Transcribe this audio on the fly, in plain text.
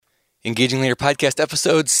Engaging Leader Podcast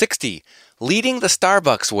Episode 60, Leading the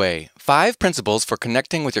Starbucks Way, 5 Principles for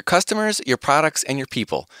Connecting with Your Customers, Your Products, and Your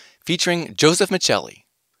People, featuring Joseph Michelli.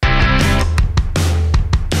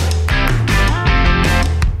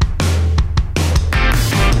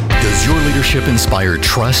 Does your leadership inspire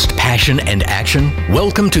trust, passion, and action?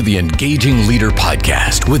 Welcome to the Engaging Leader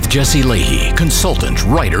Podcast with Jesse Leahy, consultant,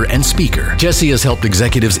 writer, and speaker. Jesse has helped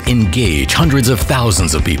executives engage hundreds of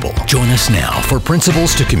thousands of people. Join us now for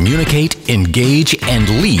principles to communicate, engage, and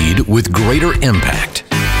lead with greater impact.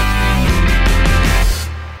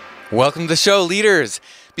 Welcome to the show, leaders.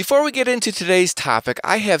 Before we get into today's topic,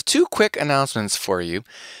 I have 2 quick announcements for you.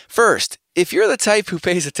 First, if you're the type who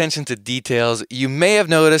pays attention to details, you may have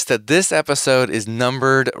noticed that this episode is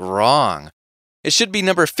numbered wrong. It should be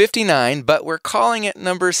number 59, but we're calling it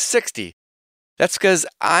number 60. That's because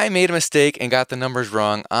I made a mistake and got the numbers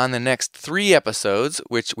wrong on the next 3 episodes,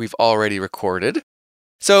 which we've already recorded.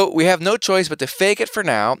 So we have no choice but to fake it for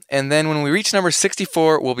now, and then when we reach number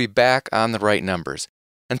 64, we'll be back on the right numbers.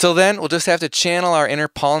 Until then, we'll just have to channel our inner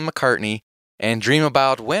Paul McCartney and dream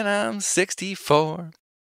about when I'm 64.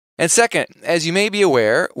 And second, as you may be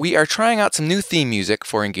aware, we are trying out some new theme music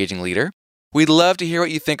for Engaging Leader. We'd love to hear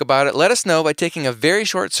what you think about it. Let us know by taking a very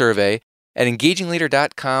short survey at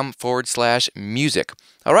engagingleader.com/music.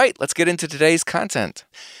 All right, let's get into today's content.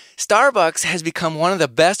 Starbucks has become one of the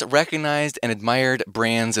best recognized and admired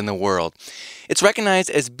brands in the world. It's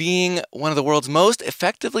recognized as being one of the world's most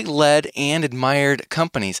effectively led and admired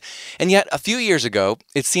companies. And yet, a few years ago,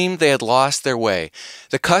 it seemed they had lost their way.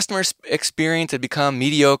 The customer experience had become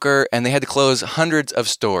mediocre, and they had to close hundreds of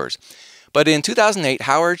stores. But in 2008,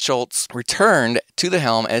 Howard Schultz returned to the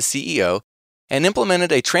helm as CEO and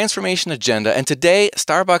implemented a transformation agenda. And today,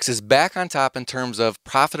 Starbucks is back on top in terms of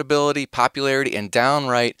profitability, popularity, and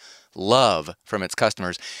downright love from its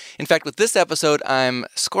customers. In fact, with this episode, I'm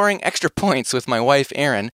scoring extra points with my wife,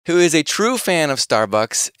 Erin, who is a true fan of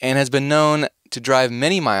Starbucks and has been known to drive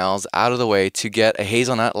many miles out of the way to get a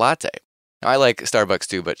hazelnut latte. Now, I like Starbucks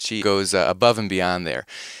too, but she goes above and beyond there.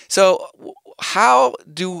 So how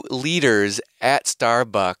do leaders at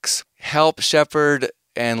Starbucks help shepherd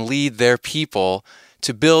and lead their people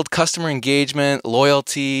to build customer engagement,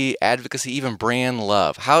 loyalty, advocacy, even brand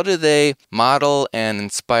love? How do they model and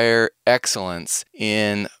inspire excellence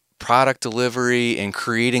in product delivery, in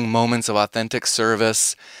creating moments of authentic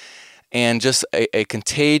service, and just a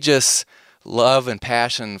contagious love and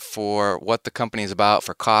passion for what the company is about,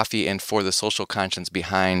 for coffee, and for the social conscience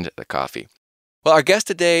behind the coffee? Well, our guest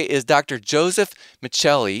today is Dr. Joseph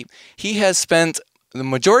Michelli. He has spent the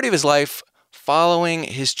majority of his life following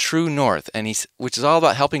his true north, which is all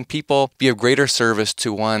about helping people be of greater service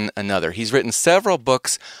to one another. He's written several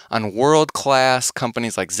books on world-class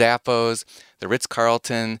companies like Zappos, the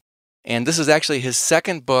Ritz-Carlton, and this is actually his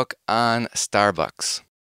second book on Starbucks.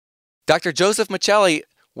 Dr. Joseph Michelli,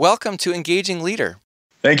 welcome to Engaging Leader.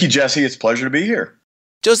 Thank you, Jesse. It's a pleasure to be here.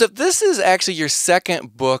 Joseph, this is actually your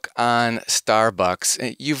second book on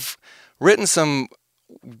Starbucks. You've written some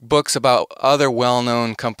books about other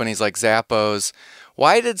well-known companies like Zappos.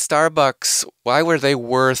 Why were they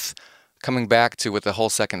worth coming back to with the whole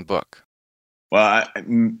second book? Well,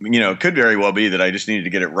 it could very well be that I just needed to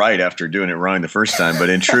get it right after doing it wrong the first time. But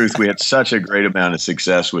in truth, we had such a great amount of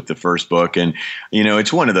success with the first book. And,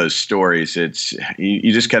 it's one of those stories.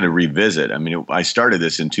 You just got to revisit. I started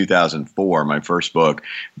this in 2004, my first book,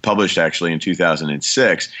 published actually in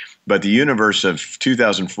 2006. But the universe of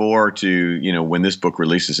 2004 to, when this book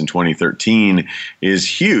releases in 2013 is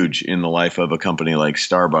huge in the life of a company like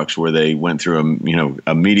Starbucks, where they went through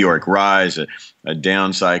a meteoric rise, a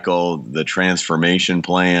down cycle, the transformation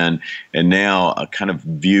plan, and now a kind of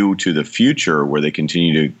view to the future where they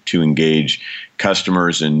continue to engage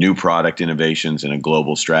customers in new product innovations and a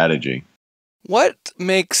global strategy. What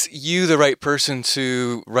makes you the right person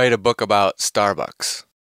to write a book about Starbucks?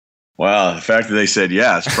 Well, the fact that they said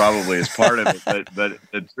yes probably is part of it. But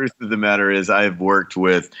the truth of the matter is I've worked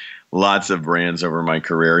with lots of brands over my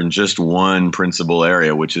career in just one principal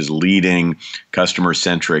area, which is leading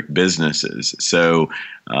customer-centric businesses. So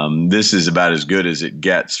this is about as good as it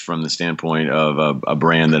gets from the standpoint of a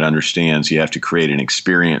brand that understands you have to create an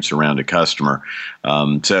experience around a customer.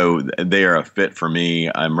 So they are a fit for me.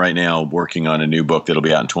 I'm right now working on a new book that'll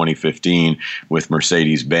be out in 2015 with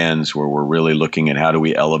Mercedes-Benz, where we're really looking at how do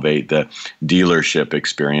we elevate the dealership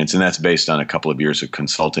experience. And that's based on a couple of years of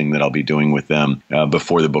consulting that I'll be doing with them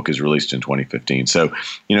before the book is released in 2015. So,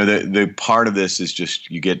 the part of this is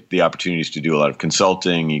just you get the opportunities to do a lot of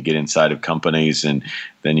consulting, you get inside of companies, and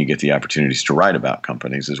then you get the opportunities to write about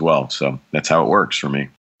companies as well. So that's how it works for me.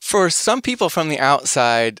 For some people from the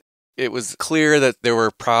outside, It was clear that there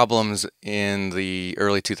were problems in the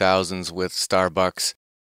early 2000s with Starbucks.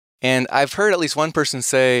 And I've heard at least one person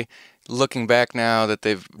say, looking back now, that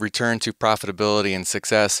they've returned to profitability and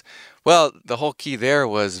success. Well, the whole key there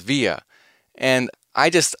was VIA. And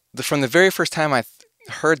from the very first time I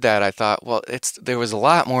heard that, I thought, well, there was a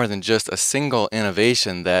lot more than just a single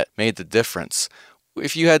innovation that made the difference.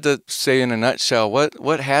 If you had to say in a nutshell,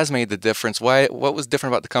 what has made the difference? What was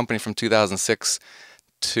different about the company from 2006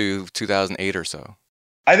 to 2008 or so?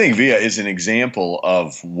 I think VIA is an example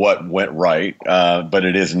of what went right, but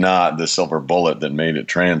it is not the silver bullet that made it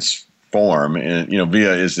transform. And,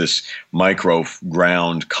 VIA is this micro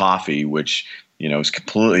ground coffee, which, is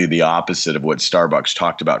completely the opposite of what Starbucks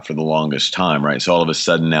talked about for the longest time, right? So all of a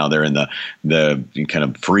sudden now they're in the kind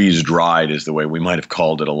of freeze-dried is the way we might have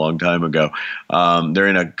called it a long time ago. They're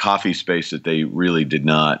in a coffee space that they really did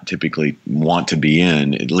not typically want to be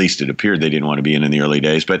in. At least it appeared they didn't want to be in the early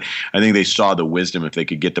days. But I think they saw the wisdom if they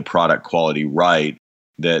could get the product quality right,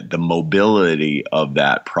 that the mobility of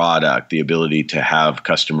that product, the ability to have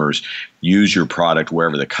customers use your product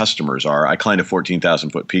wherever the customers are. I climbed a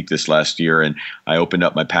 14,000-foot peak this last year, and I opened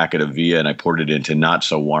up my packet of VIA and I poured it into not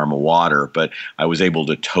so warm water, but I was able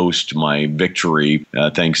to toast my victory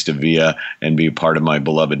thanks to VIA and be a part of my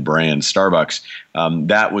beloved brand, Starbucks.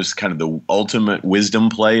 That was kind of the ultimate wisdom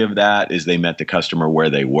play of that, is they met the customer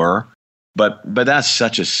where they were. But that's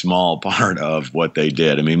such a small part of what they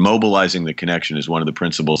did. I mean, mobilizing the connection is one of the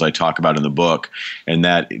principles I talk about in the book, and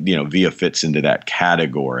that, VIA fits into that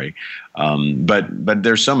category. But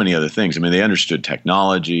there's so many other things. I mean, they understood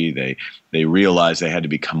technology. They realized they had to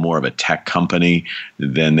become more of a tech company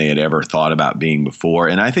than they had ever thought about being before.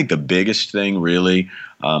 And I think the biggest thing really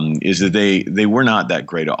is that they were not that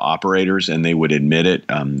great of operators, and they would admit it.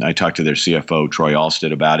 I talked to their CFO, Troy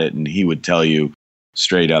Alstead, about it, and he would tell you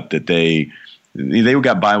straight up that they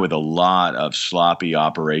got by with a lot of sloppy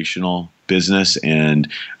operational business. And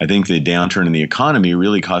I think the downturn in the economy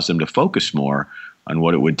really caused them to focus more on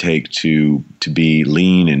what it would take to be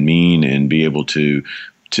lean and mean and be able to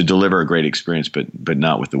deliver a great experience, but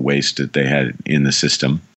not with the waste that they had in the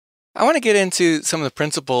system. I want to get into some of the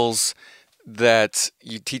principles that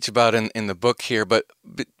you teach about in the book here. But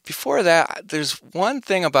before that, there's one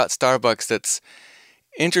thing about Starbucks that's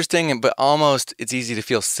interesting, but almost it's easy to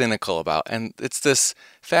feel cynical about. And it's this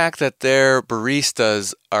fact that their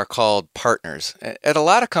baristas are called partners. At a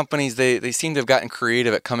lot of companies, they seem to have gotten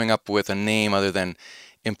creative at coming up with a name other than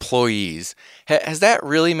employees. Has that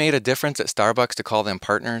really made a difference at Starbucks to call them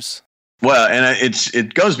partners? Well, and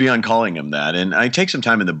it goes beyond calling them that. And I take some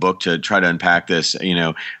time in the book to try to unpack this.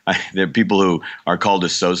 There are people who are called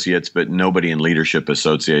associates, but nobody in leadership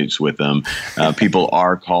associates with them. People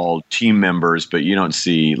are called team members, but you don't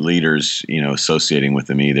see leaders, associating with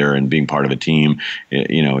them either and being part of a team.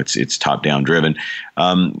 It's top down driven.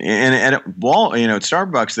 And at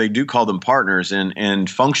Starbucks, they do call them partners, and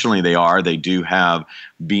functionally they are. They do have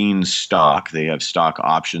bean stock. They have stock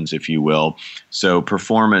options, if you will. So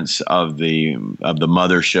performance of the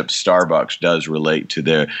mothership Starbucks does relate to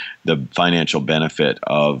the financial benefit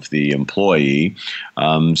of the employee.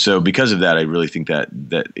 So because of that, I really think that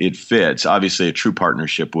it fits. Obviously, a true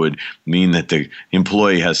partnership would mean that the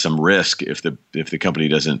employee has some risk if the company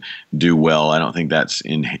doesn't do well. I don't think that's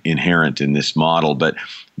inherent in this model, but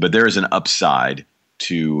there is an upside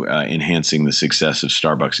to enhancing the success of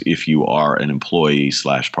Starbucks if you are an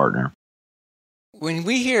employee/partner. When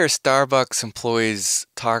we hear Starbucks employees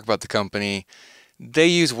talk about the company, they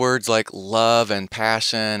use words like love and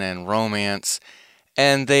passion and romance,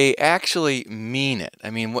 and they actually mean it. I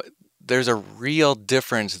mean, there's a real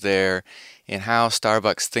difference there in how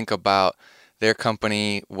Starbucks think about their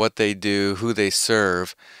company, what they do, who they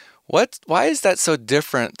serve. Why is that so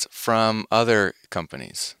different from other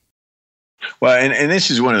companies? Well, and this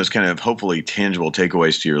is one of those kind of hopefully tangible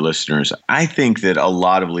takeaways to your listeners. I think that a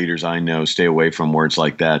lot of leaders I know stay away from words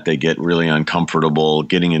like that. They get really uncomfortable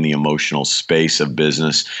getting in the emotional space of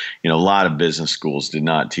business. A lot of business schools did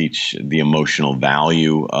not teach the emotional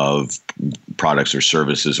value of products or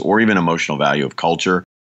services, or even emotional value of culture.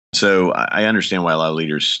 So I understand why a lot of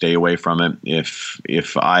leaders stay away from it.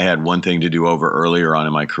 If I had one thing to do over earlier on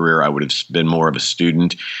in my career, I would have been more of a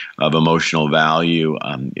student of emotional value.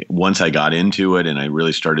 Once I got into it and I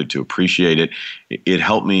really started to appreciate it, it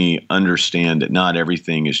helped me understand that not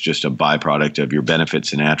everything is just a byproduct of your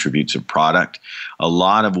benefits and attributes of product. A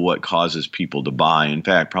lot of what causes people to buy, in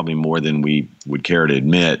fact, probably more than we would care to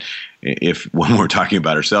admit, if when we're talking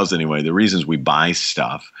about ourselves anyway, the reasons we buy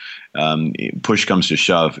stuff, push comes to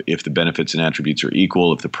shove, if the benefits and attributes are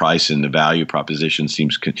equal, if the price and the value proposition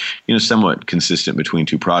seems somewhat consistent between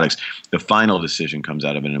two products, the final decision comes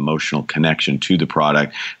out of an emotional connection to the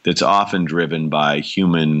product that's often driven by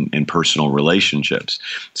human and personal relationships.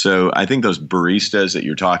 So I think those baristas that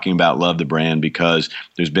you're talking about love the brand because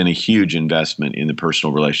there's been a huge investment in the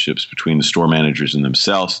personal relationships between the store managers and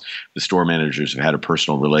themselves. The store managers have had a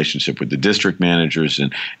personal relationship with the district managers,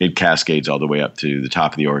 and it cascades all the way up to the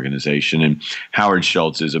top of the organization. And Howard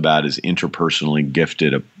Schultz is about as interpersonally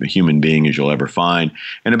gifted a human being as you'll ever find,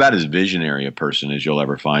 and about as visionary a person as you'll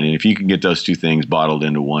ever find. And if you can get those two things bottled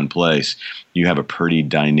into one place, you have a pretty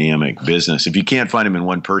dynamic business. If you can't find them in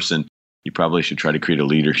one person, you probably should try to create a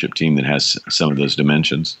leadership team that has some of those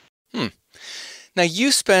dimensions. Now,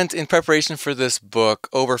 you spent, in preparation for this book,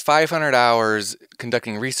 over 500 hours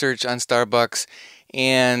conducting research on Starbucks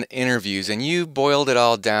and interviews, and you boiled it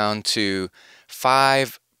all down to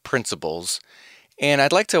 5 principles. And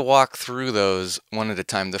I'd like to walk through those one at a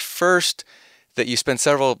time. The first that you spend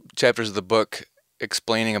several chapters of the book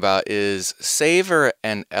explaining about is savor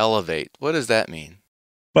and elevate. What does that mean?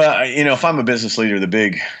 Well, if I'm a business leader, the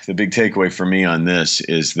big takeaway for me on this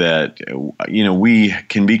is that, we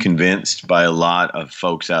can be convinced by a lot of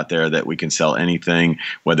folks out there that we can sell anything,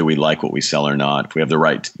 whether we like what we sell or not. If we have the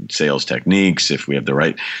right sales techniques, if we have the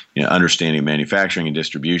right understanding of manufacturing and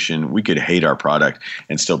distribution, we could hate our product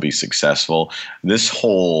and still be successful. This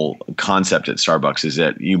whole concept at Starbucks is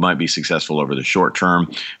that you might be successful over the short term,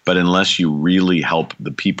 but unless you really help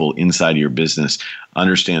the people inside of your business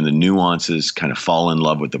understand the nuances, kind of fall in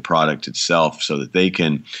love with the product itself so that they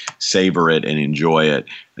can savor it and enjoy it,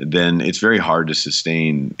 then it's very hard to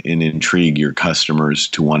sustain and intrigue your customers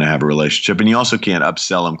to want to have a relationship. And you also can't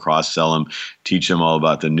upsell them, cross-sell them, teach them all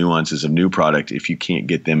about the nuances of new product if you can't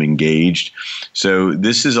get them engaged. So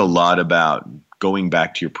this is a lot about going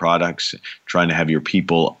back to your products, trying to have your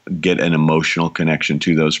people get an emotional connection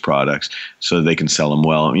to those products so they can sell them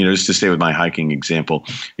well. Just to stay with my hiking example,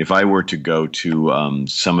 if I were to go to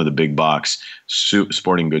some of the big box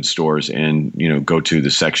sporting goods stores and go to the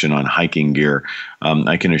section on hiking gear,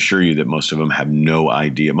 I can assure you that most of them have no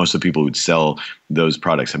idea. Most of the people who would sell those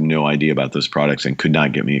products have no idea about those products and could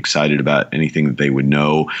not get me excited about anything that they would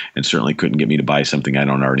know, and certainly couldn't get me to buy something I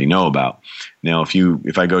don't already know about. Now,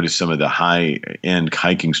 if I go to some of the high-end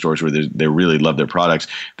hiking stores where they really love their products,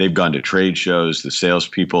 they've gone to trade shows, the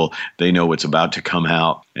salespeople, they know what's about to come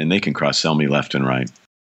out, and they can cross-sell me left and right.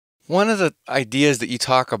 One of the ideas that you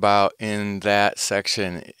talk about in that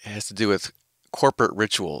section has to do with corporate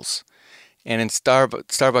rituals. And in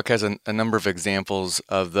Starbucks has a number of examples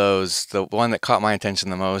of those. The one that caught my attention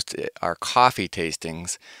the most are coffee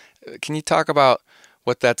tastings. Can you talk about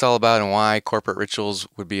what that's all about and why corporate rituals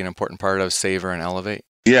would be an important part of Savor and Elevate?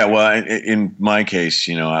 Yeah, well, in my case,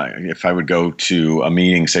 if I would go to a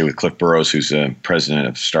meeting, say with Cliff Burrows, who's the president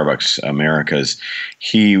of Starbucks Americas,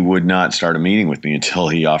 he would not start a meeting with me until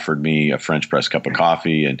he offered me a French press cup of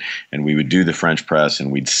coffee, and we would do the French press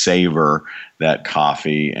and we'd savor that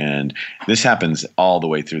coffee. And this happens all the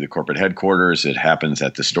way through the corporate headquarters. It happens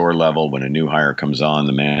at the store level. When a new hire comes on,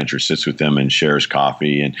 the manager sits with them and shares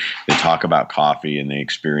coffee, and they talk about coffee, and they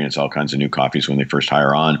experience all kinds of new coffees when they first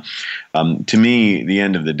hire on. To me, the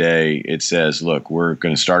end of the day, it says, look, we're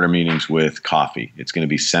going to start our meetings with coffee. It's going to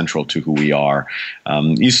be central to who we are.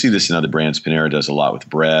 You see this in other brands. Panera does a lot with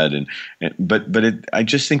bread, but I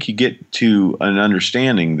just think you get to an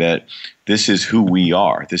understanding that this is who we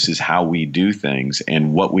are. This is how we do things,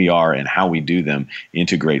 and what we are and how we do them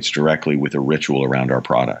integrates directly with a ritual around our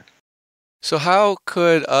product. So how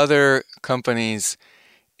could other companies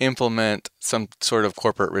implement some sort of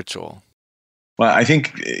corporate ritual? Well, I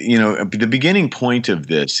think, the beginning point of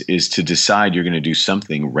this is to decide you're going to do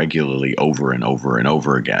something regularly over and over and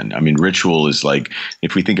over again. I mean, ritual is like,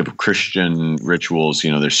 if we think of Christian rituals,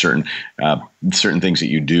 there's certain things that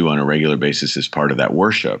you do on a regular basis as part of that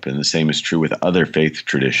worship. And the same is true with other faith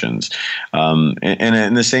traditions.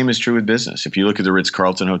 And the same is true with business. If you look at the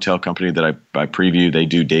Ritz-Carlton Hotel Company that I preview, they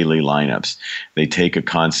do daily lineups. They take a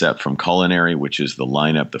concept from culinary, which is the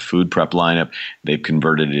lineup, the food prep lineup. They've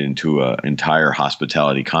converted it into an entire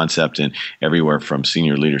hospitality concept, and everywhere from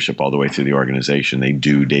senior leadership all the way through the organization, they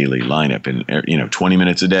do daily lineup. And 20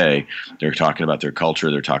 minutes a day, they're talking about their culture,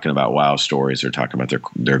 they're talking about wow stories, they're talking about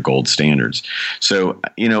their gold standards. So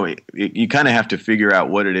you kind of have to figure out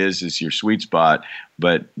what it is your sweet spot,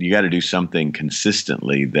 but you got to do something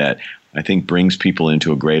consistently that I think brings people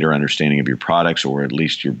into a greater understanding of your products, or at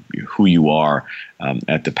least who you are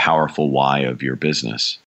at the powerful why of your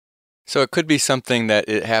business. So it could be something that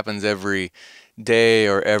it happens every day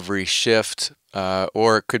or every shift,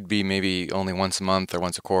 or it could be maybe only once a month or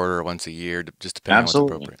once a quarter or once a year, just depending on what's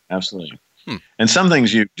Absolutely. appropriate. Absolutely. Hmm. And some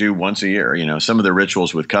things you do once a year. Some of the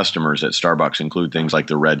rituals with customers at Starbucks include things like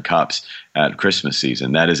the red cups at Christmas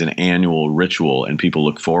season. That is an annual ritual, and people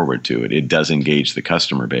look forward to it. It does engage the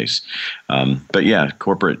customer base. But yeah,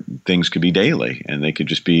 corporate things could be daily, and they could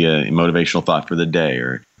just be a motivational thought for the day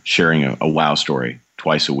or sharing a wow story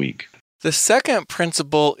twice a week. The second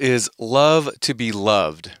principle is love to be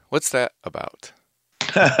loved. What's that about?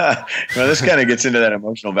 Well, this kind of gets into that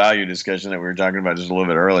emotional value discussion that we were talking about just a little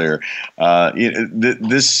bit earlier.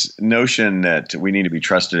 This notion that we need to be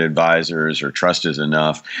trusted advisors or trust is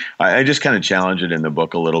enough, I just kind of challenge it in the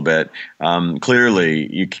book a little bit.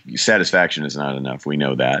 Clearly, satisfaction is not enough. We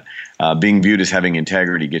know that. Being viewed as having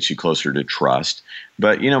integrity gets you closer to trust.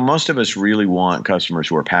 But, most of us really want customers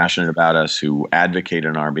who are passionate about us, who advocate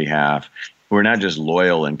on our behalf, who are not just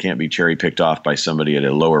loyal and can't be cherry picked off by somebody at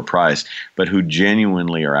a lower price, but who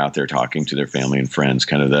genuinely are out there talking to their family and friends,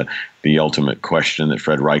 kind of the ultimate question that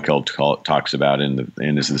Fred Reichheld talks about and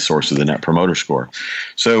is the source of the Net Promoter Score.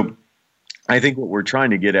 So I think what we're trying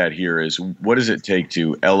to get at here is, what does it take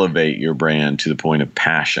to elevate your brand to the point of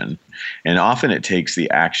passion? And often it takes the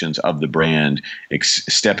actions of the brand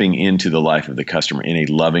stepping into the life of the customer in a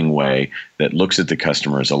loving way that looks at the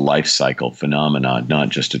customer as a life cycle phenomenon, not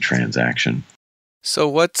just a transaction. So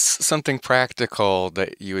what's something practical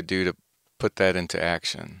that you would do to put that into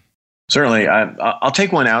action? Certainly. I'll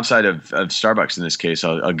take one outside of Starbucks in this case.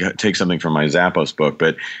 I'll take something from my Zappos book.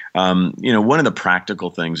 But, one of the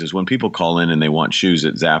practical things is when people call in and they want shoes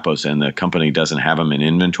at Zappos and the company doesn't have them in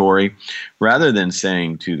inventory, rather than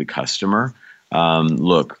saying to the customer,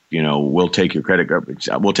 look, we'll take your credit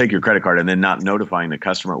card, and then not notifying the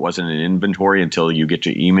customer it wasn't in inventory until you get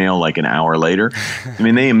your email like an hour later. I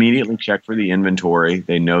mean, they immediately check for the inventory.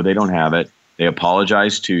 They know they don't have it. They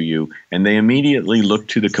apologize to you, and they immediately look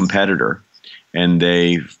to the competitor. And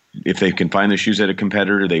if they can find the shoes at a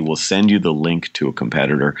competitor, they will send you the link to a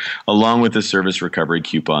competitor, along with the service recovery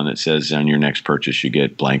coupon that says on your next purchase you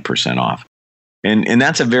get blank % off. And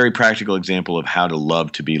that's a very practical example of how to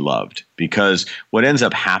love to be loved, because what ends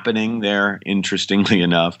up happening there, interestingly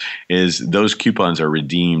enough, is those coupons are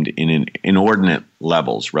redeemed in inordinate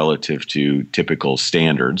levels relative to typical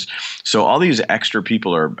standards. So all these extra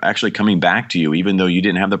people are actually coming back to you even though you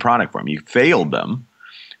didn't have the product for them. You failed them,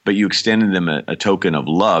 but you extended them a token of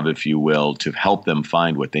love, if you will, to help them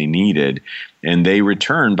find what they needed. And they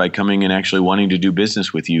return by coming and actually wanting to do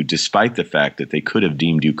business with you, despite the fact that they could have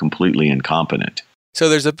deemed you completely incompetent. So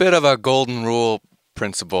there's a bit of a golden rule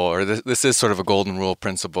principle, or this is sort of a golden rule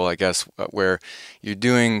principle, I guess, where you're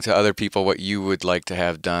doing to other people what you would like to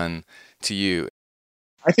have done to you.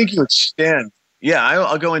 I think you extend. Yeah,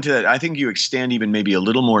 I'll go into that. I think you extend even maybe a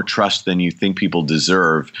little more trust than you think people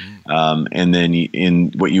deserve. And then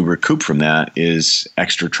in what you recoup from that is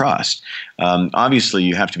extra trust. Obviously,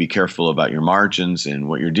 you have to be careful about your margins and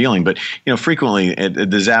what you're dealing. But, frequently, at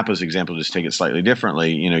the Zappos example, just take it slightly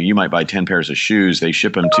differently. You might buy 10 pairs of shoes. They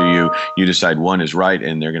ship them to you. You decide one is right,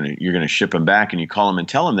 and you're going to ship them back. And you call them and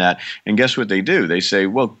tell them that. And guess what they do? They say,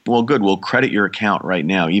 well, good. We'll credit your account right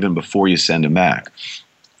now, even before you send them back.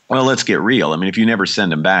 Well, let's get real. I mean, if you never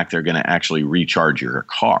send them back, they're going to actually recharge your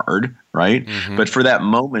card, right? Mm-hmm. But for that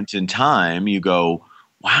moment in time, you go,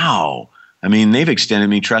 wow, I mean, they've extended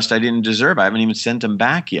me trust I didn't deserve. I haven't even sent them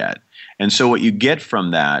back yet. And so what you get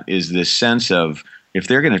from that is this sense of, if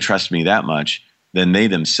they're going to trust me that much, then they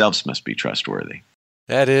themselves must be trustworthy.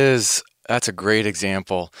 That's a great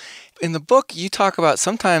example. In the book, you talk about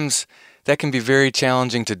sometimes that can be very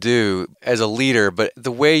challenging to do as a leader, but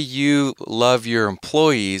the way you love your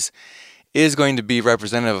employees is going to be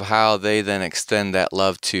representative of how they then extend that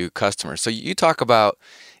love to customers. So you talk about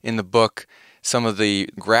in the book some of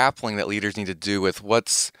the grappling that leaders need to do with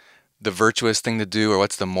what's the virtuous thing to do or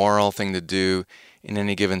what's the moral thing to do in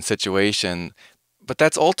any given situation. But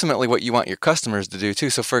that's ultimately what you want your customers to do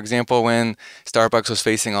too. So for example, when Starbucks was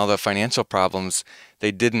facing all the financial problems,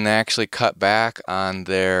 they didn't actually cut back on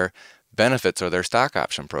their benefits or their stock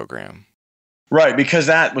option program. Right, because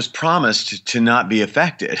that was promised to not be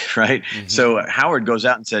affected, right? Mm-hmm. So Howard goes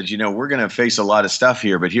out and says, we're going to face a lot of stuff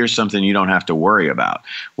here, but here's something you don't have to worry about.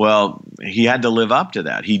 Well, he had to live up to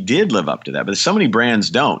that. He did live up to that, but so many brands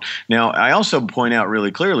don't. Now, I also point out really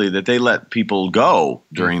clearly that they let people go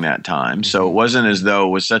during that time. So it wasn't as though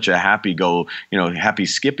it was such a happy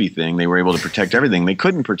skippy thing. They were able to protect everything. They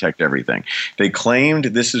couldn't protect everything. They claimed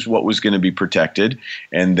this is what was going to be protected,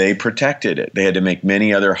 and they protected it. They had to make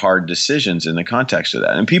many other hard decisions in the the context of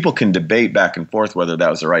that. And people can debate back and forth whether that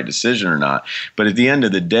was the right decision or not. But at the end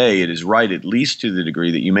of the day, it is right, at least to the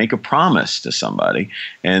degree that you make a promise to somebody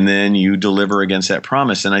and then you deliver against that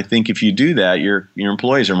promise. And I think if you do that, your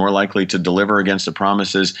employees are more likely to deliver against the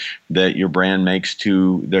promises that your brand makes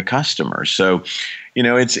to the customer. So,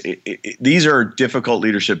 these are difficult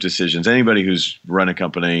leadership decisions. Anybody who's run a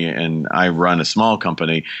company, and I run a small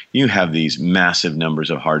company, you have these massive numbers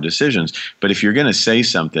of hard decisions. But if you're going to say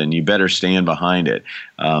something, you better stand behind it,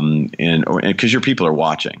 and because your people are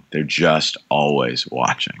watching. They're just always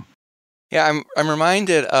watching. Yeah, I'm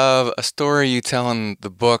reminded of a story you tell in the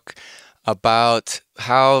book about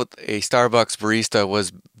how a Starbucks barista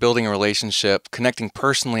was building a relationship, connecting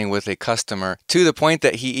personally with a customer to the point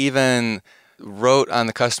that he even wrote on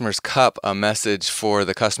the customer's cup a message for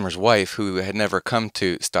the customer's wife who had never come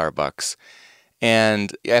to Starbucks.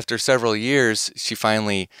 And after several years, she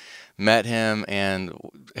finally met him and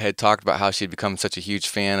had talked about how she'd become such a huge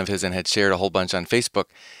fan of his and had shared a whole bunch on Facebook.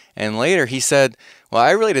 And later he said, well,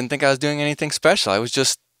 I really didn't think I was doing anything special. I was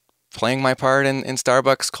just playing my part in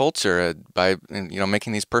Starbucks culture by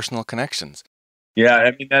making these personal connections. Yeah,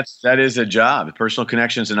 I mean, that is a job, personal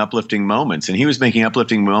connections and uplifting moments. And he was making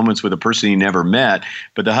uplifting moments with a person he never met,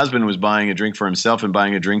 but the husband was buying a drink for himself and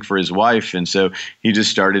buying a drink for his wife. And so he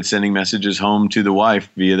just started sending messages home to the wife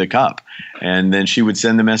via the cup. And then she would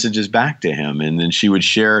send the messages back to him. And then she would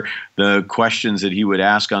share the questions that he would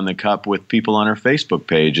ask on the cup with people on her Facebook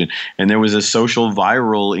page. And there was a social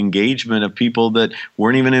viral engagement of people that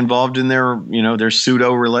weren't even involved in their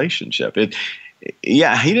pseudo relationship.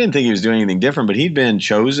 Yeah, he didn't think he was doing anything different, but he'd been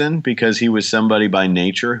chosen because he was somebody by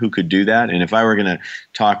nature who could do that. And if I were going to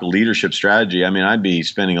talk leadership strategy, I mean, I'd be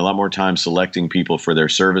spending a lot more time selecting people for their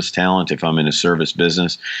service talent if I'm in a service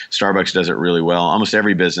business. Starbucks does it really well. Almost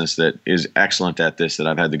every business that is excellent at this that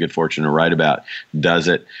I've had the good fortune to write about does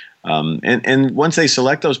it. And once they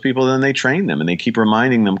select those people, then they train them and they keep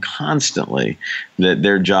reminding them constantly that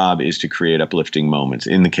their job is to create uplifting moments.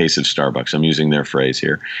 In the case of Starbucks, I'm using their phrase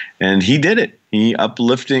here. And he did it. He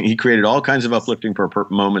created all kinds of uplifting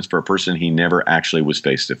moments for a person he never actually was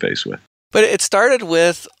face to face with. But it started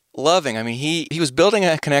with loving. I mean, he was building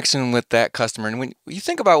a connection with that customer. And when you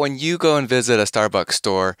think about when you go and visit a Starbucks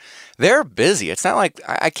store, they're busy. It's not like,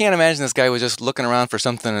 I can't imagine this guy was just looking around for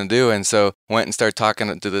something to do and so went and started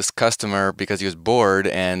talking to this customer because he was bored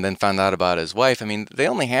and then found out about his wife. I mean, they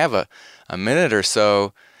only have a minute or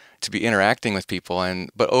so to be interacting with people.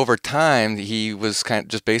 But over time, he was kind of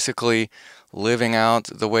just basically living out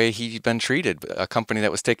the way he'd been treated. A company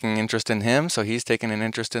that was taking interest in him, so he's taking an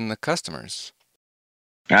interest in the customers.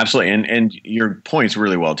 Absolutely. And your point's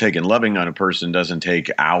really well taken. Loving on a person doesn't take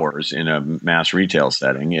hours in a mass retail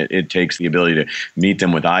setting. It takes the ability to meet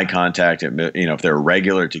them with eye contact. If they're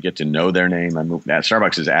regular, to get to know their name.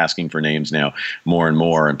 Starbucks is asking for names now more and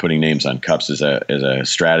more and putting names on cups as a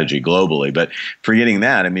strategy globally. But forgetting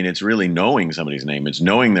that, I mean, it's really knowing somebody's name. It's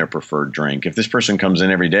knowing their preferred drink. If this person comes in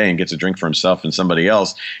every day and gets a drink for himself and somebody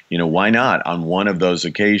else, why not on one of those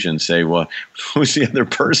occasions say, well, who's the other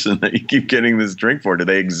person that you keep getting this drink for? Do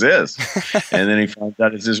they exist? And then he finds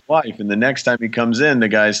out it's his wife. And the next time he comes in, the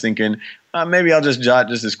guy's thinking, maybe I'll just jot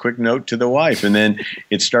just this quick note to the wife. And then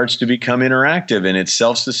it starts to become interactive and it's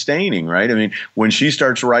self-sustaining, right? I mean, when she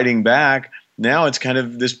starts writing back, now it's kind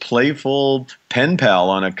of this playful pen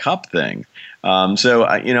pal on a cup thing. So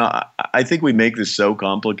I think we make this so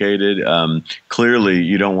complicated. Clearly,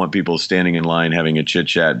 you don't want people standing in line having a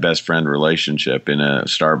chit-chat best friend relationship in a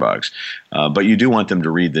Starbucks. But you do want them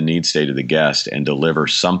to read the need state of the guest and deliver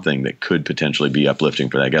something that could potentially be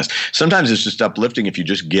uplifting for that guest. Sometimes it's just uplifting if you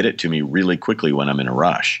just get it to me really quickly when I'm in a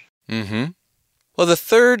rush. Mm-hmm. Well, the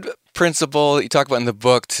third principle that you talk about in the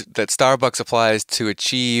book that Starbucks applies to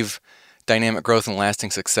achieve dynamic growth and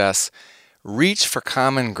lasting success, reach for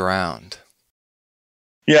common ground.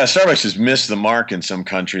 Yeah, Starbucks has missed the mark in some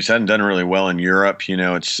countries. Hadn't done really well in Europe.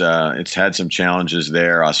 It's had some challenges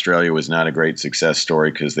there. Australia was not a great success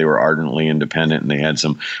story because they were ardently independent and they had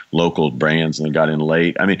some local brands and they got in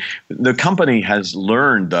late. I mean, the company has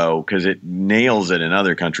learned, though, because it nails it in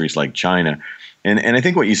other countries like China. And I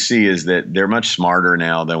think what you see is that they're much smarter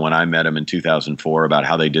now than when I met them in 2004 about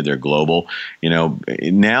how they did their global.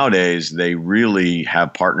 Nowadays, they really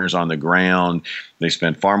have partners on the ground. They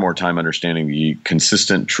spend far more time understanding the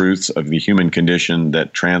consistent truths of the human condition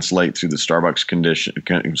that translate through the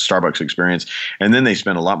Starbucks experience. And then they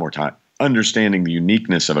spend a lot more time understanding the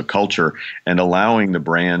uniqueness of a culture and allowing the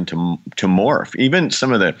brand to morph. Even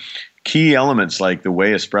some of the key elements like the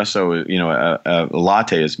way espresso, a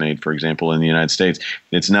latte is made, for example, in the United States,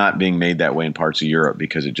 it's not being made that way in parts of Europe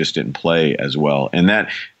because it just didn't play as well. And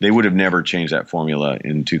that they would have never changed that formula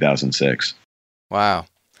in 2006. Wow.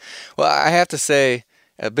 Well, I have to say,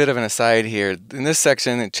 a bit of an aside here. In this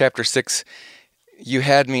section, in Chapter 6, you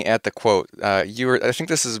had me at the quote. I think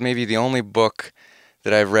this is maybe the only book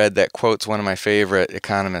that I've read that quotes one of my favorite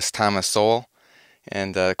economists, Thomas Sowell.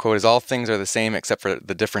 And the quote is, "All things are the same except for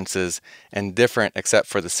the differences, and different except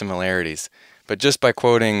for the similarities." But just by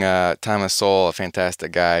quoting Thomas Sowell, a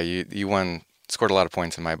fantastic guy, you scored a lot of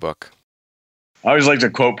points in my book. I always like to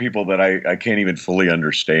quote people that I can't even fully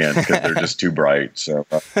understand because they're just too bright. So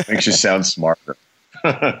it makes you sound smarter.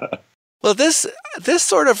 Well, this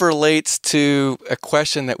sort of relates to a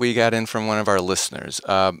question that we got in from one of our listeners.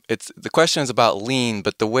 The question is about lean,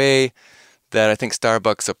 but the way that I think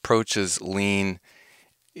Starbucks approaches lean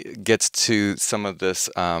gets to some of this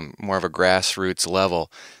more of a grassroots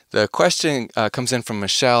level. The question comes in from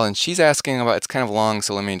Michelle, and she's asking about, it's kind of long,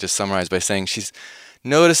 so let me just summarize by saying she's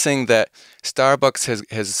noticing that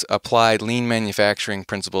Starbucks has applied lean manufacturing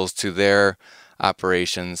principles to their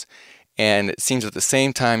operations, and it seems at the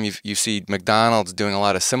same time you see McDonald's doing a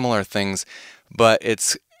lot of similar things, but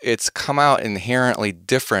it's come out inherently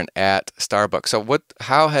different at Starbucks. So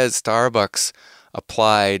how has Starbucks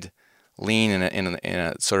applied lean in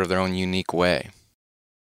a sort of their own unique way?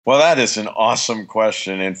 Well, that is an awesome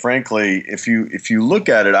question, and frankly, if you look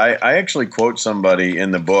at it, I actually quote somebody in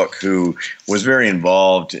the book who was very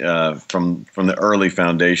involved from the early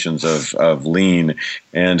foundations of lean,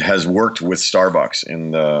 and has worked with Starbucks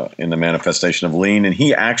in the manifestation of lean, and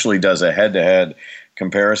he actually does a head-to-head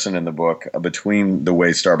comparison in the book between the way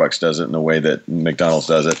Starbucks does it and the way that McDonald's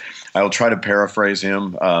does it. I will try to paraphrase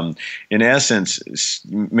him. In essence,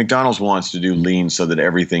 McDonald's wants to do lean so that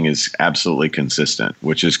everything is absolutely consistent,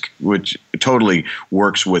 which totally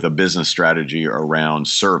works with a business strategy around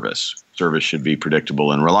service. Service should be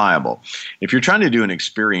predictable and reliable. If you're trying to do an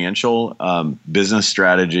experiential business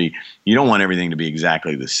strategy, you don't want everything to be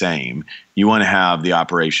exactly the same. You want to have the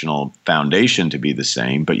operational foundation to be the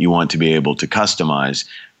same, but you want to be able to customize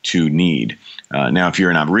to need. Now, if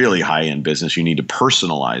you're in a really high-end business, you need to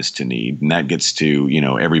personalize to need, and that gets to,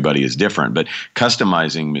 everybody is different. But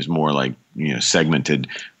customizing is more like, segmented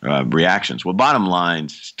reactions. Well, bottom line,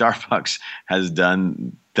 Starbucks has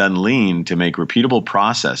done lean to make repeatable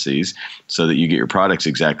processes so that you get your products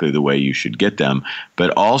exactly the way you should get them,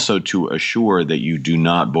 but also to assure that you do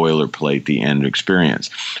not boilerplate the end experience,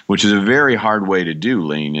 which is a very hard way to do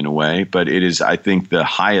lean in a way, but it is, I think, the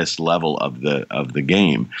highest level of the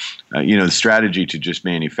game. The strategy to just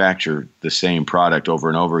manufacture the same product over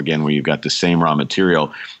and over again, where you've got the same raw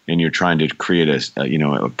material and you're trying to create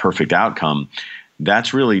a perfect outcome.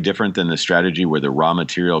 That's really different than the strategy where the raw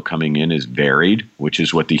material coming in is varied, which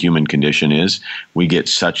is what the human condition is. We get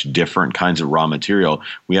such different kinds of raw material.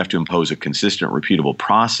 We have to impose a consistent, repeatable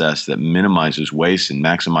process that minimizes waste and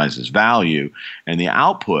maximizes value. And the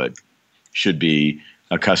output should be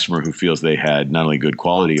a customer who feels they had not only good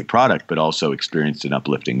quality of product, but also experienced an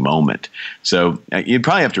uplifting moment. So you'd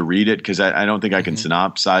probably have to read it, because I don't think I can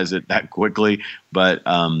synopsize it that quickly, but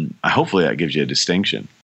hopefully that gives you a distinction.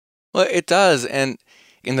 Well, it does. And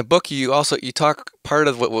in the book, you talk, part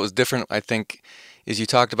of what was different, I think, is you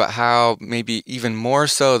talked about how maybe even more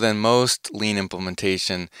so than most lean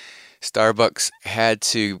implementation, Starbucks had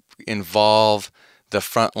to involve the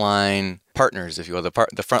frontline partners, if you will, the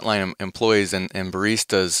frontline employees and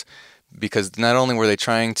baristas, because not only were they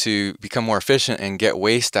trying to become more efficient and get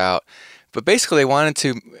waste out, but basically they wanted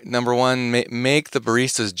to, number one, make the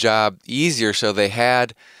barista's job easier, so they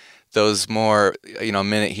had those more, a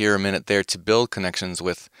minute here, a minute there to build connections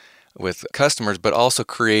with customers, but also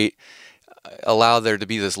allow there to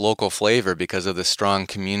be this local flavor because of the strong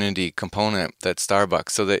community component that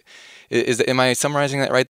Starbucks. So am I summarizing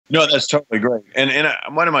that right? No, that's totally great. And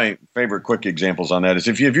one of my favorite quick examples on that is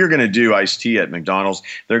if you're going to do iced tea at McDonald's,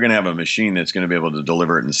 they're going to have a machine that's going to be able to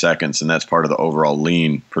deliver it in seconds, and that's part of the overall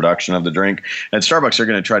lean production of the drink. At Starbucks, they're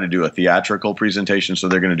going to try to do a theatrical presentation, so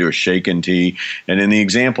they're going to do a shaken tea. And in the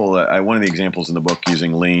example, one of the examples in the book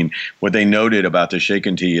using lean, what they noted about the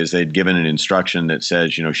shaken tea is they'd given an instruction that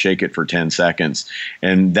says, shake it for 10 seconds.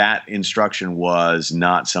 And that instruction was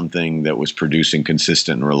not something that was producing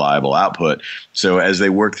consistent and reliable output. So as they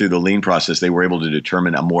worked through the lean process, they were able to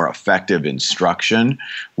determine a more effective instruction,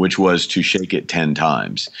 which was to shake it 10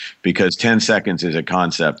 times, because 10 seconds is a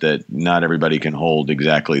concept that not everybody can hold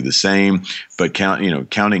exactly the same, but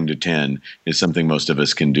counting to 10 is something most of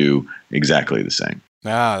us can do exactly the same.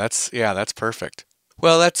 That's perfect.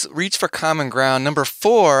 Well, let's reach for common ground. Number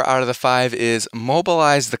 4 out of the 5 is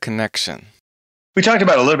mobilize the connection. We talked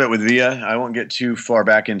about it a little bit with Via. I won't get too far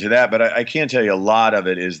back into that, but I can tell you a lot of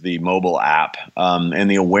it is the mobile app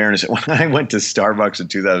and the awareness. When I went to Starbucks in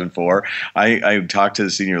 2004, I talked to the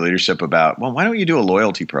senior leadership about, well, why don't you do a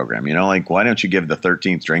loyalty program? Like, why don't you give the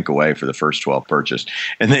 13th drink away for the first 12 purchased?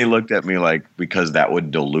 And they looked at me like, because that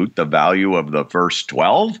would dilute the value of the first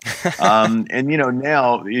 12.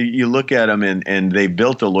 Now you look at them and they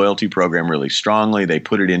built the loyalty program really strongly. They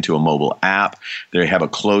put it into a mobile app. They have a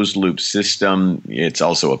closed loop system. It's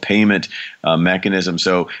also a payment mechanism.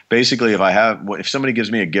 So basically, if somebody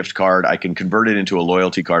gives me a gift card, I can convert it into a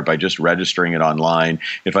loyalty card by just registering it online.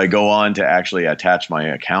 If I go on to actually attach my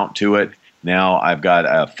account to it, now I've got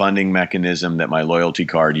a funding mechanism that my loyalty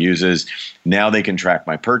card uses. Now they can track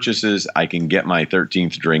my purchases. I can get my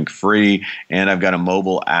 13th drink free. And I've got a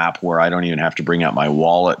mobile app where I don't even have to bring out my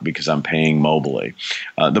wallet because I'm paying mobily.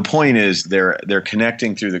 The point is they're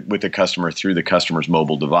connecting with the customer through the customer's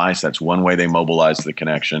mobile device. That's one way they mobilize the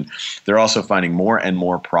connection. They're also finding more and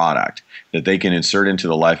more product that they can insert into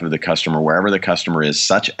the life of the customer wherever the customer is,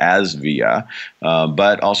 such as Via,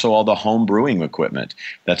 but also all the home brewing equipment.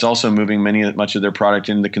 That's also moving much of their product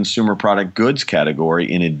into the consumer product goods category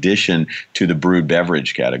in addition to the brewed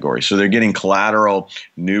beverage category. So they're getting collateral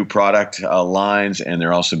new product lines, and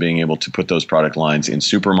they're also being able to put those product lines in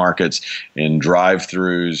supermarkets, in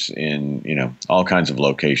drive-throughs, in all kinds of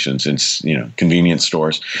locations, in convenience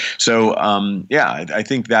stores. So I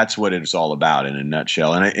think that's what it's all about in a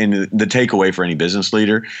nutshell. And the takeaway for any business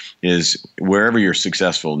leader is wherever you're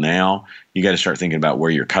successful now, you got to start thinking about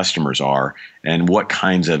where your customers are and what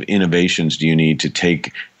kinds of innovations do you need to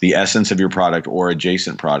take the essence of your product or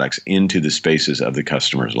adjacent products into the spaces of the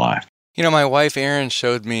customer's life. My wife, Erin,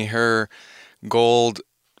 showed me her gold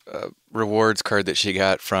rewards card that she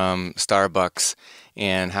got from Starbucks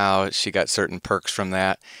and how she got certain perks from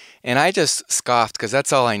that. And I just scoffed because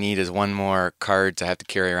that's all I need is one more card to have to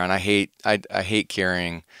carry around. I hate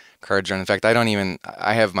carrying cards around. In fact, I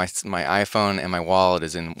have my iPhone and my wallet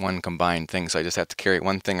is in one combined thing, so I just have to carry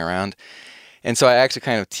one thing around. And so I actually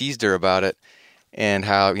kind of teased her about it and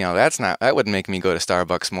how, that wouldn't make me go to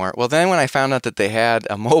Starbucks more. Well, then when I found out that they had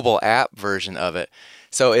a mobile app version of it,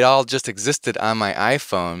 so it all just existed on my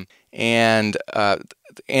iPhone, and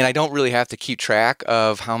I don't really have to keep track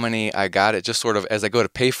of how many I got. It just sort of, as I go to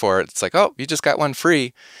pay for it, it's like, oh, you just got one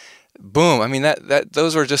free. Boom. I mean,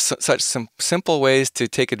 those were just such some simple ways to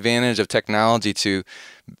take advantage of technology to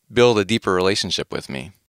build a deeper relationship with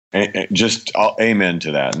me. I'll amen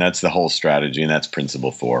to that. And that's the whole strategy, and that's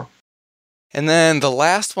principle 4. And then the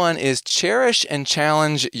last one is cherish and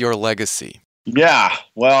challenge your legacy. Yeah.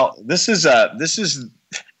 Well, this is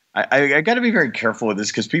I got to be very careful with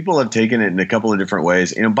this because people have taken it in a couple of different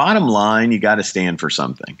ways. Bottom line, you got to stand for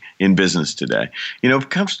something in business today. We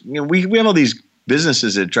have all these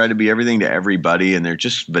businesses that try to be everything to everybody, and they're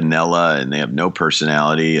just vanilla, and they have no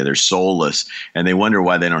personality, and they're soulless, and they wonder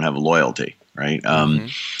why they don't have loyalty, right? Mm-hmm.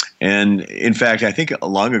 And in fact, I think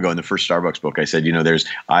long ago in the first Starbucks book, I said, there's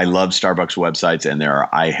I love Starbucks websites, and there are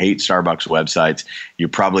I hate Starbucks websites. You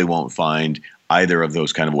probably won't find either of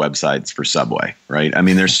those kind of websites for Subway, right? I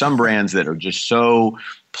mean, there's some brands that are just so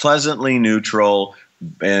pleasantly neutral,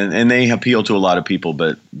 and they appeal to a lot of people,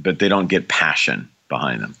 but they don't get passion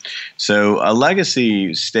behind them. So a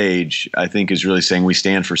legacy stage, I think, is really saying we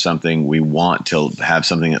stand for something, we want to have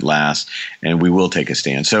something that lasts, and we will take a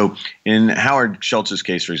stand. So in Howard Schultz's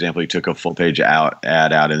case, for example, he took a full-page ad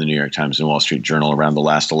out in the New York Times and Wall Street Journal around the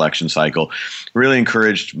last election cycle, really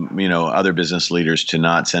encouraged other business leaders to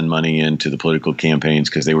not send money into the political campaigns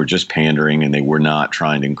because they were just pandering and they were not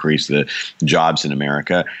trying to increase the jobs in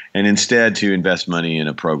America, and instead to invest money in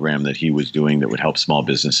a program that he was doing that would help small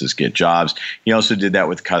businesses get jobs. He also did that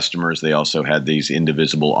with customers. They also had these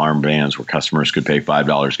indivisible armbands where customers could pay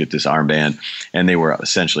 $5, get this armband, and they were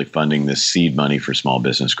essentially funding this seed money for small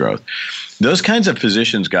business growth. Those kinds of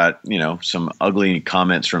positions got, some ugly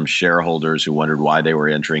comments from shareholders who wondered why they were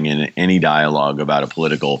entering in any dialogue about a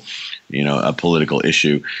political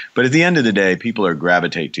issue. But at the end of the day, people are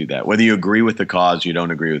gravitate to that. Whether you agree with the cause, you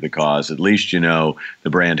don't agree with the cause, at least the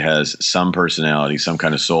brand has some personality, some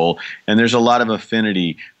kind of soul, and there's a lot of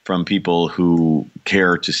affinity from people who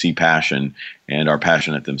care to see passion and are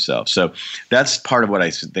passionate themselves. So that's part of what I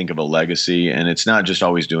think of a legacy. And it's not just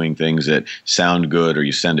always doing things that sound good or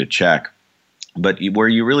you send a check, but where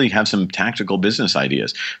you really have some tactical business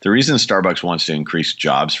ideas. The reason Starbucks wants to increase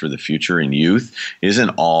jobs for the future in youth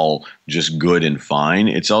isn't all just good and fine.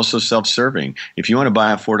 It's also self-serving. If you want to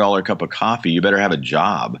buy a $4 cup of coffee, you better have a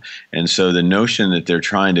job. And so the notion that they're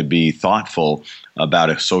trying to be thoughtful about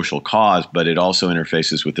a social cause, but it also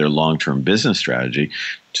interfaces with their long-term business strategy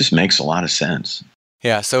just makes a lot of sense.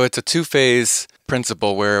 Yeah, so it's a two-phase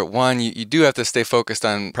principle where, one, you do have to stay focused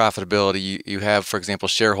on profitability. You have, for example,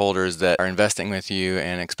 shareholders that are investing with you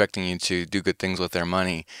and expecting you to do good things with their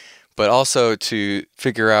money, but also to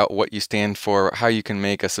figure out what you stand for, how you can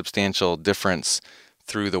make a substantial difference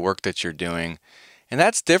through the work that you're doing. And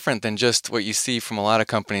that's different than just what you see from a lot of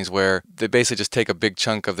companies where they basically just take a big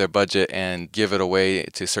chunk of their budget and give it away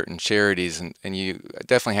to certain charities. And you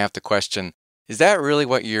definitely have to question, is that really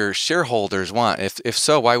what your shareholders want? If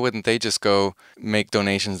so, why wouldn't they just go make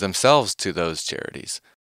donations themselves to those charities?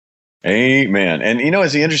 Amen. And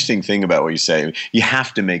it's the interesting thing about what you say, you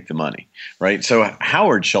have to make the money, right? So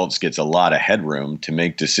Howard Schultz gets a lot of headroom to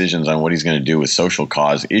make decisions on what he's going to do with social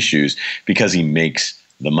cause issues because he makes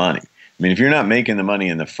the money. I mean, if you're not making the money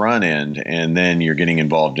in the front end and then you're getting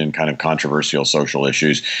involved in kind of controversial social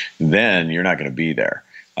issues, then you're not going to be there.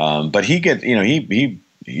 But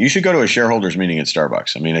you should go to a shareholders meeting at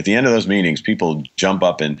Starbucks. I mean, at the end of those meetings, people jump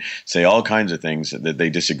up and say all kinds of things that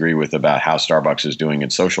they disagree with about how Starbucks is doing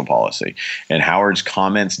its social policy. And Howard's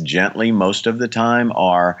comments gently most of the time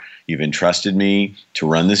are, you've entrusted me to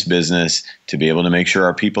run this business, to be able to make sure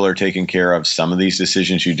our people are taken care of. Some of these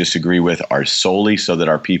decisions you disagree with are solely so that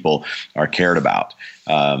our people are cared about.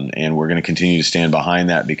 And we're going to continue to stand behind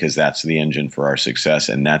that because that's the engine for our success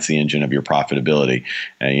and that's the engine of your profitability.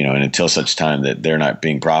 And until such time that they're not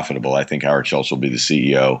being profitable, I think Howard Schultz will be the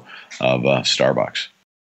CEO of Starbucks.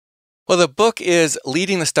 Well, the book is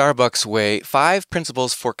Leading the Starbucks Way, 5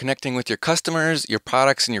 Principles for Connecting with Your Customers, Your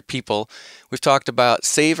Products, and Your People. We've talked about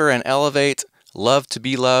savor and elevate, love to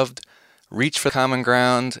be loved, reach for common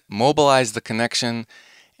ground, mobilize the connection,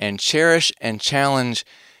 and cherish and challenge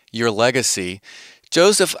your legacy.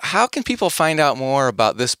 Joseph, how can people find out more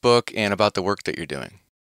about this book and about the work that you're doing?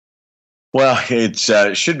 Well, it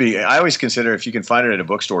should be. I always consider if you can find it at a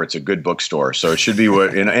bookstore, it's a good bookstore. So it should be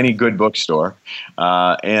in any good bookstore.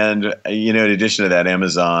 And in addition to that,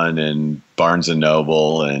 Amazon and Barnes and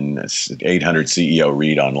Noble and 800 CEO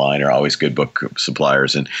Read online are always good book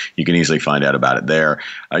suppliers, and you can easily find out about it there.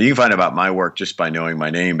 You can find out about my work just by knowing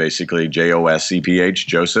my name, basically JOSEPH,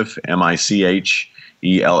 Joseph,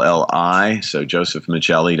 MICHELLI, so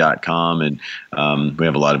josephmichelli.com, and we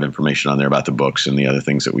have a lot of information on there about the books and the other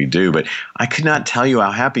things that we do. But I could not tell you how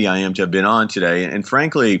happy I am to have been on today. And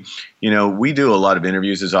frankly, we do a lot of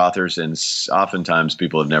interviews as authors, and oftentimes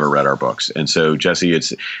people have never read our books. And so, Jesse,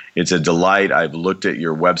 it's a delight. I've looked at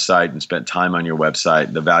your website and spent time on your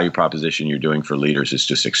website. The value proposition you're doing for leaders is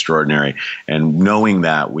just extraordinary. And knowing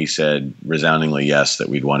that, we said resoundingly yes, that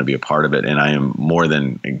we'd want to be a part of it. And I am more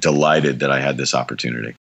than delighted that I had this opportunity.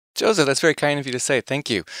 Joseph, that's very kind of you to say. Thank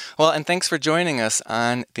you. Well, and thanks for joining us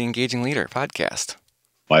on the Engaging Leader podcast.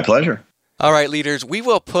 My pleasure. All right, leaders, we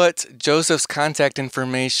will put Joseph's contact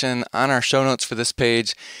information on our show notes for this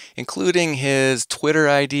page, including his Twitter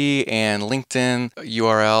ID and LinkedIn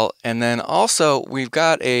URL. And then also, we've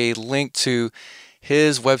got a link to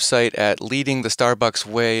his website at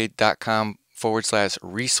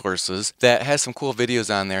leadingthestarbucksway.com/resources that has some cool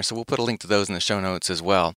videos on there. So we'll put a link to those in the show notes as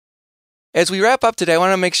well. As we wrap up today, I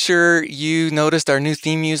want to make sure you noticed our new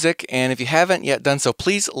theme music, and if you haven't yet done so,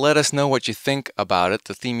 please let us know what you think about it,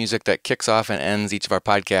 the theme music that kicks off and ends each of our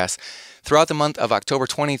podcasts. Throughout the month of October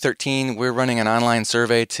 2013, we're running an online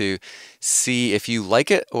survey to see if you like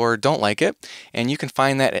it or don't like it, and you can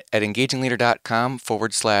find that at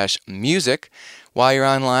engagingleader.com/music. While you're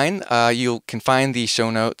online, you can find the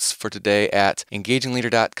show notes for today at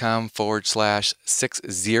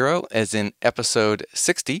engagingleader.com/60, as in episode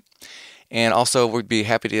 60. And also, we'd be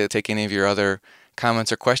happy to take any of your other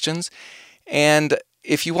comments or questions. And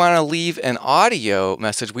if you want to leave an audio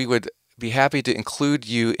message, we would be happy to include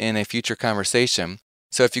you in a future conversation.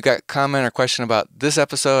 So if you've got a comment or question about this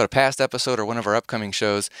episode, a past episode, or one of our upcoming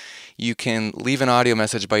shows, you can leave an audio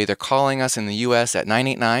message by either calling us in the U.S. at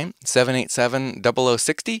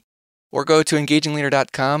 989-787-0060 or go to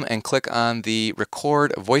engagingleader.com and click on the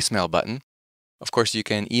record voicemail button. Of course, you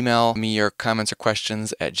can email me your comments or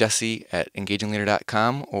questions at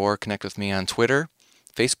jesse@engagingleader.com or connect with me on Twitter,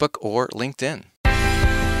 Facebook, or LinkedIn.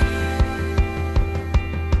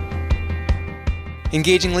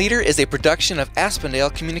 Engaging Leader is a production of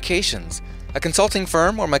Aspendale Communications, a consulting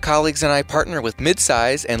firm where my colleagues and I partner with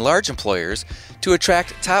mid-size and large employers to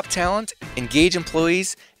attract top talent, engage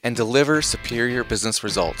employees, and deliver superior business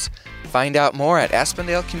results. Find out more at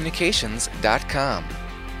AspendaleCommunications.com.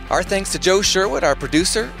 Our thanks to Joe Sherwood, our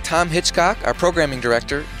producer, Tom Hitchcock, our programming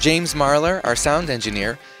director, James Marler, our sound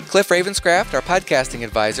engineer, Cliff Ravenscraft, our podcasting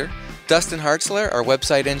advisor, Dustin Hartzler, our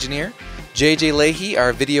website engineer, JJ Leahy,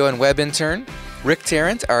 our video and web intern, Rick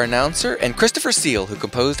Tarrant, our announcer, and Christopher Seal, who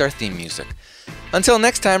composed our theme music. Until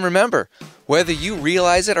next time, remember, Whether you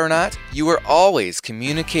realize it or not, you are always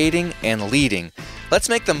communicating and leading. Let's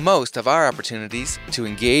make the most of our opportunities to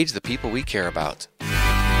engage the people we care about.